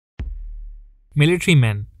Military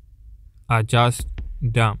men are just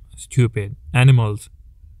dumb, stupid animals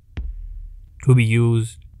to be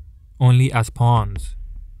used only as pawns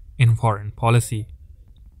in foreign policy.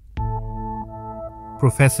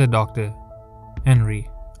 Professor Dr. Henry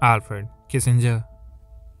Alfred Kissinger.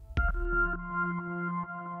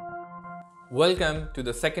 Welcome to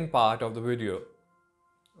the second part of the video.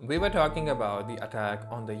 We were talking about the attack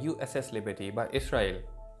on the USS Liberty by Israel.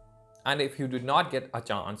 And if you did not get a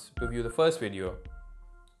chance to view the first video,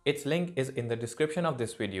 its link is in the description of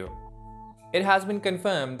this video. It has been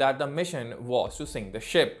confirmed that the mission was to sink the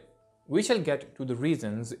ship. We shall get to the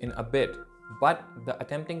reasons in a bit, but the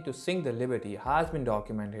attempting to sink the Liberty has been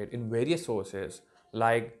documented in various sources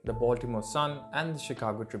like the Baltimore Sun and the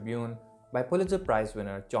Chicago Tribune by Pulitzer Prize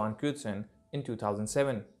winner John Crutzen in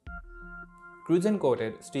 2007. Crutzen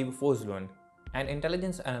quoted Steve Foslund, an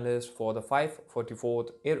intelligence analyst for the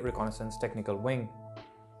 544th Air Reconnaissance Technical Wing,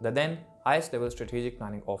 the then highest level strategic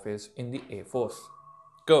planning office in the Air Force.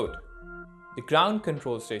 Quote, "The ground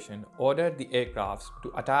control station ordered the aircrafts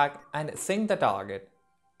to attack and sink the target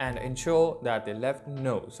and ensure that they left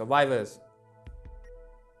no survivors."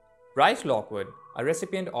 Bryce Lockwood, a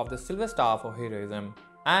recipient of the Silver Star for Heroism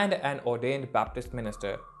and an ordained Baptist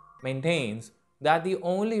minister, maintains that the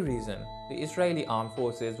only reason the Israeli armed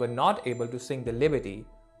forces were not able to sink the Liberty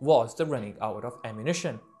was the running out of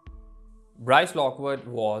ammunition. Bryce Lockwood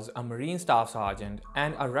was a Marine Staff Sergeant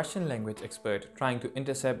and a Russian language expert trying to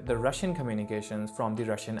intercept the Russian communications from the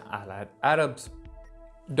Russian allied Arabs.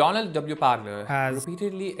 Donald W. Pagler has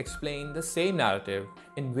repeatedly explained the same narrative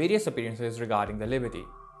in various appearances regarding the Liberty.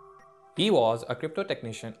 He was a crypto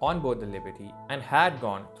technician on board the Liberty and had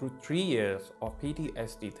gone through 3 years of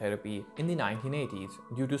PTSD therapy in the 1980s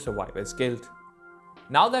due to survivor's guilt.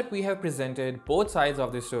 Now that we have presented both sides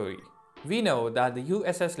of the story, we know that the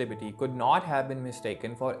USS Liberty could not have been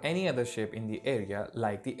mistaken for any other ship in the area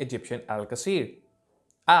like the Egyptian Al-Qasir,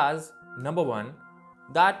 as, number one,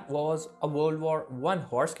 that was a World War I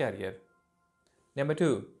horse carrier. Number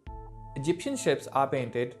two, Egyptian ships are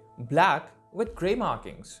painted black with grey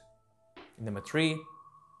markings. Number three,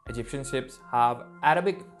 Egyptian ships have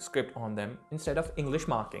Arabic script on them instead of English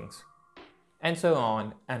markings. And so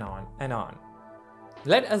on and on and on.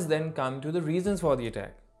 Let us then come to the reasons for the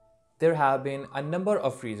attack. There have been a number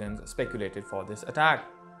of reasons speculated for this attack.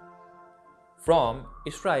 From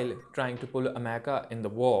Israel trying to pull America in the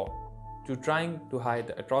war, to trying to hide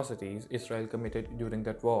the atrocities Israel committed during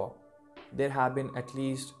that war, there have been at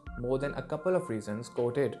least more than a couple of reasons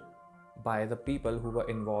quoted by the people who were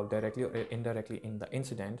involved directly or indirectly in the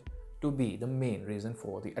incident to be the main reason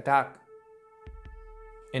for the attack.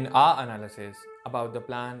 In our analysis about the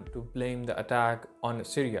plan to blame the attack on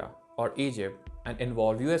Syria or Egypt and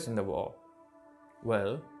involve US in the war,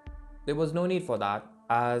 well, there was no need for that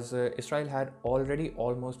as Israel had already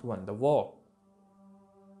almost won the war.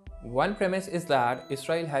 One premise is that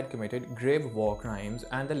Israel had committed grave war crimes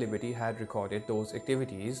and the Liberty had recorded those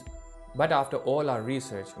activities. But after all our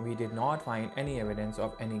research, we did not find any evidence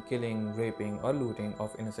of any killing, raping or looting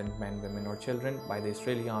of innocent men, women or children by the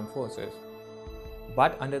Israeli armed forces.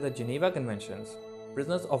 But under the Geneva Conventions,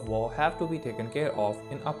 prisoners of war have to be taken care of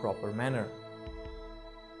in a proper manner.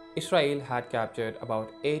 Israel had captured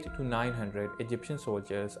about 800 to 900 Egyptian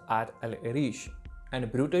soldiers at El Arish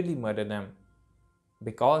and brutally murdered them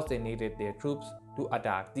because they needed their troops to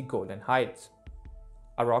attack the Golan Heights,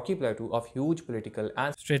 a rocky plateau of huge political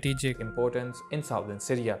and strategic importance in southern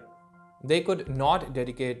Syria. They could not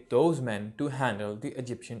dedicate those men to handle the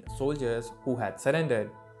Egyptian soldiers who had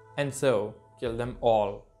surrendered, and so kill them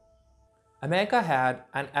all. America had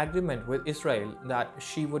an agreement with Israel that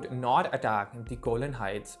she would not attack the Golan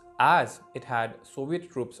Heights as it had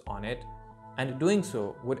Soviet troops on it, and doing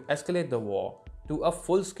so would escalate the war to a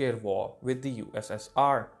full-scale war with the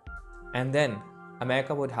USSR. And then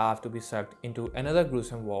America would have to be sucked into another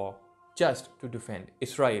gruesome war just to defend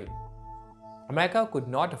Israel. America could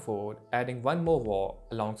not afford adding one more war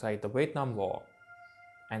alongside the Vietnam War,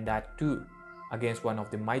 and that too against one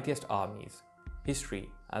of the mightiest armies history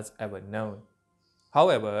has ever known.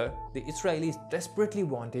 However, the Israelis desperately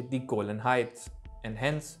wanted the Golan Heights and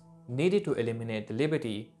hence needed to eliminate the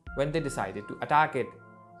Liberty when they decided to attack it.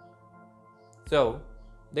 So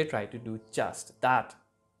they tried to do just that.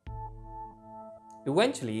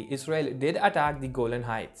 Eventually, Israel did attack the Golan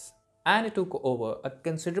Heights and took over a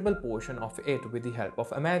considerable portion of it with the help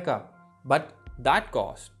of America. But that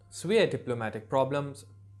caused severe diplomatic problems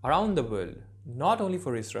around the world, not only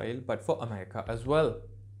for Israel but for America as well.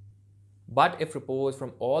 But if reports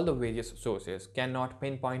from all the various sources cannot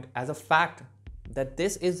pinpoint as a fact that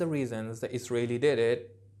this is the reasons the Israeli did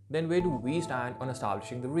it, then where do we stand on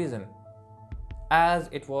establishing the reason? as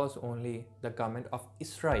it was only the government of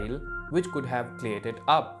Israel which could have cleared it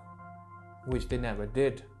up, which they never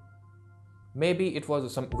did. Maybe it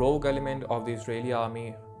was some rogue element of the Israeli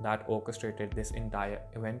army that orchestrated this entire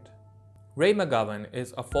event. Ray McGovern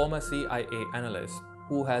is a former CIA analyst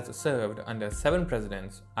who has served under 7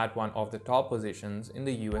 presidents at one of the top positions in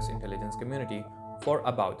the US intelligence community for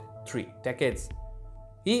about 3 decades.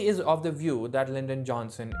 He is of the view that Lyndon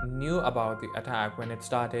Johnson knew about the attack when it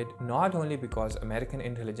started, not only because American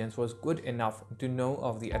intelligence was good enough to know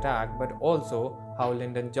of the attack, but also how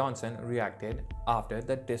Lyndon Johnson reacted after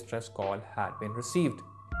the distress call had been received.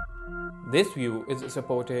 This view is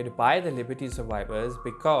supported by the Liberty survivors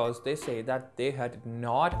because they say that they had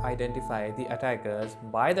not identified the attackers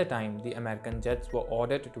by the time the American jets were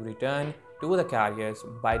ordered to return to the carriers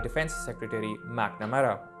by Defense Secretary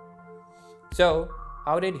McNamara. So,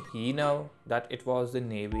 how did he know that it was the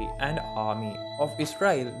Navy and Army of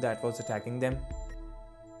Israel that was attacking them?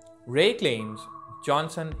 Ray claims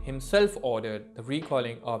Johnson himself ordered the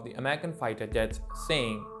recalling of the American fighter jets,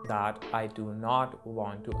 saying that "I do not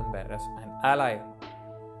want to embarrass an ally."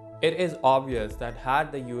 It is obvious that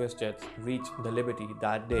had the US jets reached the Liberty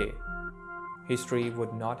that day, history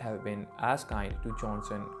would not have been as kind to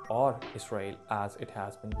Johnson or Israel as it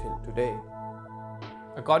has been till today.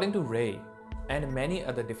 According to Ray and many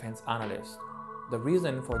other defense analysts, the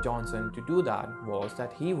reason for Johnson to do that was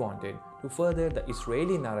that he wanted to further the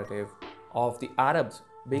Israeli narrative of the Arabs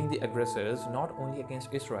being the aggressors not only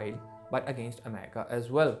against Israel but against America as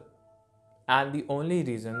well. And the only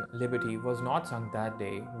reason Liberty was not sunk that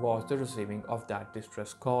day was the receiving of that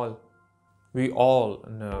distress call. We all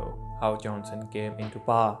know how Johnson came into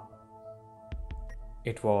power.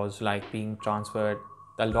 It was like being transferred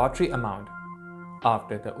the lottery amount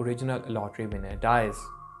after the original lottery winner dies.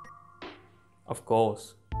 Of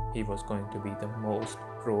course, he was going to be the most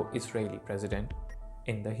pro-Israeli president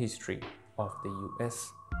in the history of the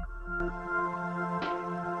US.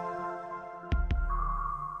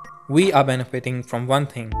 We are benefiting from one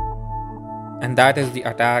thing, and that is the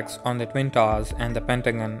attacks on the Twin Towers and the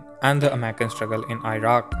Pentagon and the American struggle in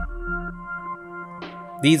Iraq.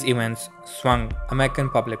 These events swung American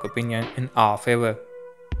public opinion in our favor.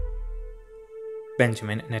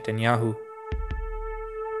 Benjamin Netanyahu.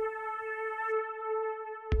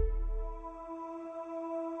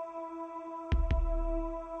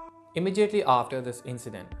 Immediately after this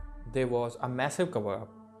incident, there was a massive cover-up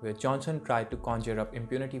where Johnson tried to conjure up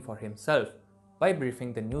impunity for himself by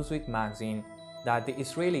briefing the Newsweek magazine that the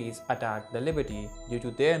Israelis attacked the Liberty due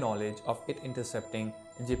to their knowledge of it intercepting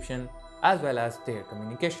Egyptian as well as their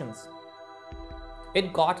communications.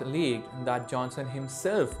 It got leaked that Johnson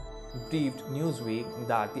himself briefed Newsweek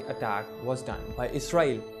that the attack was done by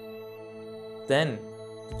Israel. Then,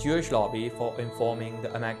 the Jewish lobby for informing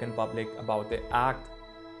the American public about the act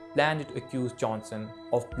planned to accuse Johnson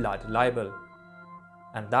of blood libel,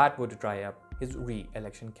 and that would dry up his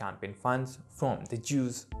re-election campaign funds from the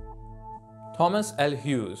Jews. Thomas L.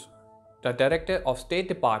 Hughes, the director of State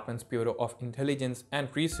Department's Bureau of Intelligence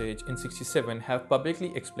and Research in '67, have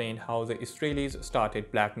publicly explained how the Israelis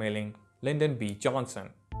started blackmailing Lyndon B. Johnson,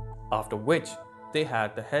 after which they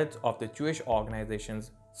had the heads of the Jewish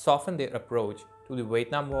organizations soften their approach to the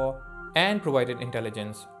Vietnam War and provided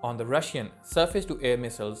intelligence on the Russian surface-to-air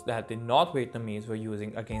missiles that the North Vietnamese were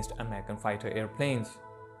using against American fighter airplanes.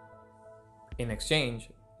 In exchange,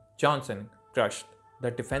 Johnson crushed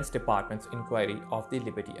the Defense Department's inquiry of the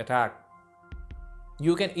Liberty attack.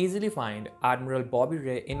 You can easily find Admiral Bobby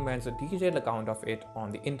Ray invents a detailed account of it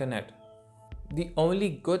on the internet. The only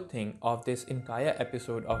good thing of this entire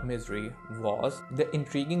episode of misery was the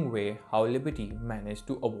intriguing way how Liberty managed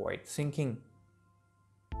to avoid sinking.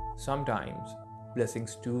 Sometimes,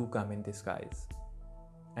 blessings do come in disguise.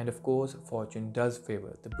 And of course, fortune does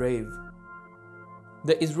favor the brave.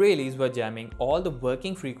 The Israelis were jamming all the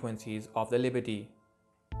working frequencies of the Liberty,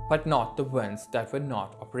 but not the ones that were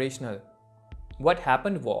not operational. What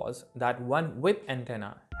happened was that one whip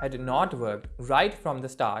antenna had not worked right from the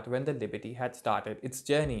start when the Liberty had started its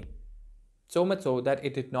journey, so much so that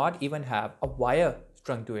it did not even have a wire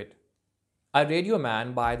strung to it. A radio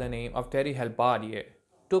man by the name of Terry Halbardier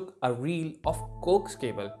took a reel of coax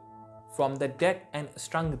cable from the deck and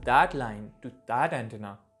strung that line to that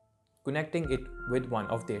antenna, connecting it with one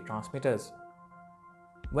of their transmitters.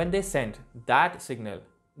 When they sent that signal,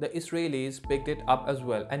 the Israelis picked it up as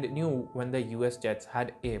well and knew when the US jets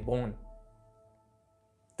had airborne.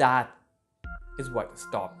 That is what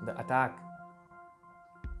stopped the attack.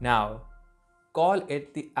 Now, call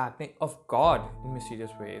it the acting of God in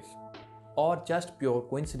mysterious ways, or just pure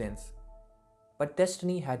coincidence. But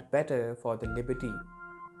destiny had better for the Liberty.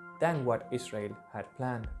 than what Israel had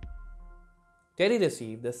planned. Terry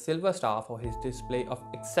received the Silver Star for his display of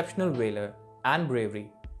exceptional valor and bravery,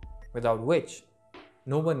 without which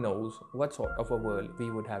no one knows what sort of a world we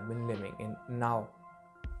would have been living in now.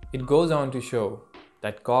 It goes on to show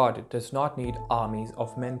that God does not need armies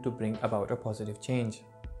of men to bring about a positive change.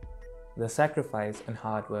 The sacrifice and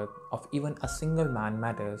hard work of even a single man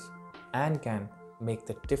matters and can make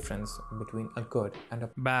the difference between a good and a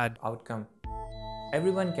bad outcome.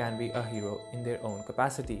 Everyone can be a hero in their own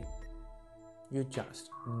capacity. You just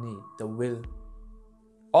need the will.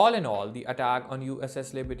 All in all, the attack on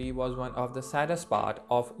USS Liberty was one of the saddest parts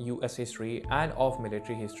of US history and of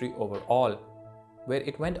military history overall, where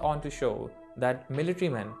it went on to show that military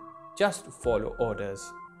men just follow orders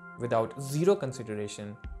without zero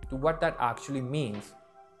consideration to what that actually means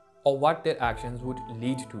or what their actions would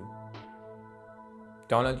lead to.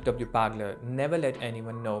 Donald W. Pagler never let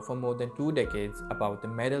anyone know for more than 2 decades about the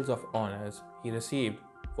medals of honors he received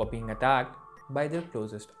for being attacked by their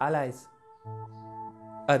closest allies.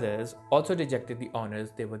 Others also rejected the honors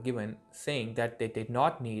they were given, saying that they did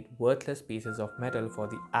not need worthless pieces of metal for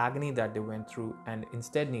the agony that they went through and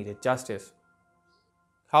instead needed justice.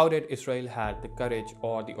 How did Israel have the courage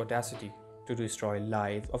or the audacity to destroy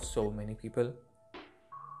lives of so many people?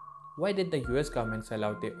 Why did the US government sell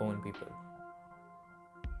out their own people?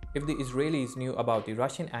 If the Israelis knew about the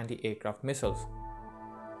Russian anti-aircraft missiles,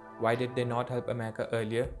 why did they not help America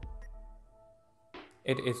earlier?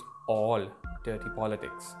 It is all dirty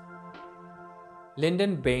politics.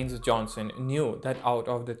 Lyndon Baines Johnson knew that out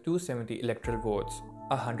of the 270 electoral votes,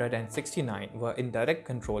 169 were in direct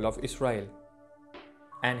control of Israel,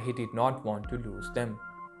 and he did not want to lose them.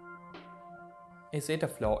 Is it a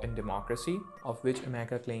flaw in democracy, of which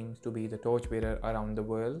America claims to be the torchbearer around the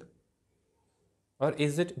world? Or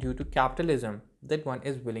is it due to capitalism that one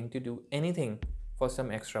is willing to do anything for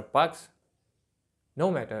some extra bucks?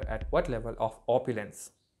 No matter at what level of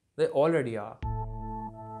opulence they already are.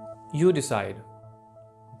 You decide.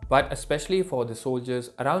 But especially for the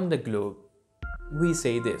soldiers around the globe, we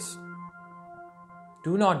say this: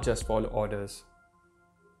 do not just follow orders.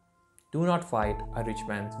 Do not fight a rich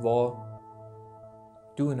man's war.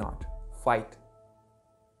 Do not fight.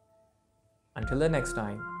 Until the next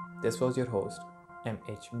time, this was your host,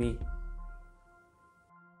 MHB.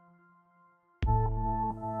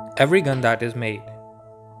 Every gun that is made,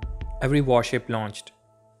 every warship launched,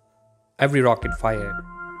 every rocket fired,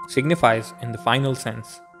 signifies in the final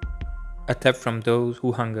sense a theft from those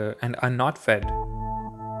who hunger and are not fed,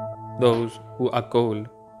 those who are cold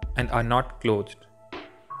and are not clothed.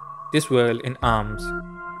 This world in arms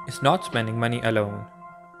is not spending money alone.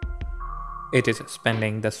 It is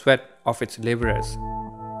spending the sweat of its laborers,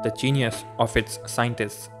 the genius of its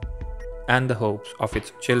scientists, and the hopes of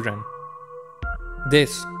its children.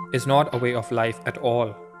 This is not a way of life at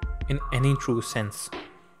all, in any true sense.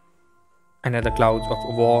 Under the clouds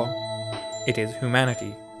of war, it is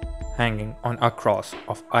humanity hanging on a cross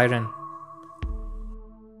of iron.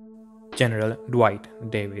 General Dwight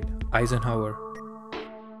David Eisenhower.